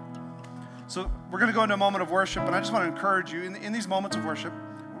 So we're going to go into a moment of worship, and I just want to encourage you, in these moments of worship,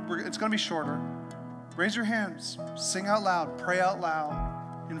 it's going to be shorter. Raise your hands, sing out loud, pray out loud,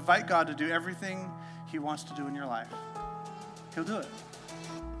 invite God to do everything he wants to do in your life. He'll do it.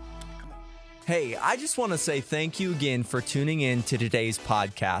 Hey, I just want to say thank you again for tuning in to today's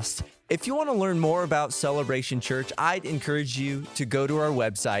podcast. If you want to learn more about Celebration Church, I'd encourage you to go to our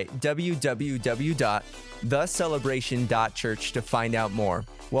website, www.thecelebration.church, to find out more.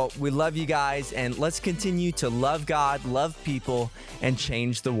 Well, we love you guys, and let's continue to love God, love people, and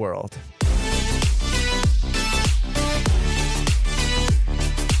change the world.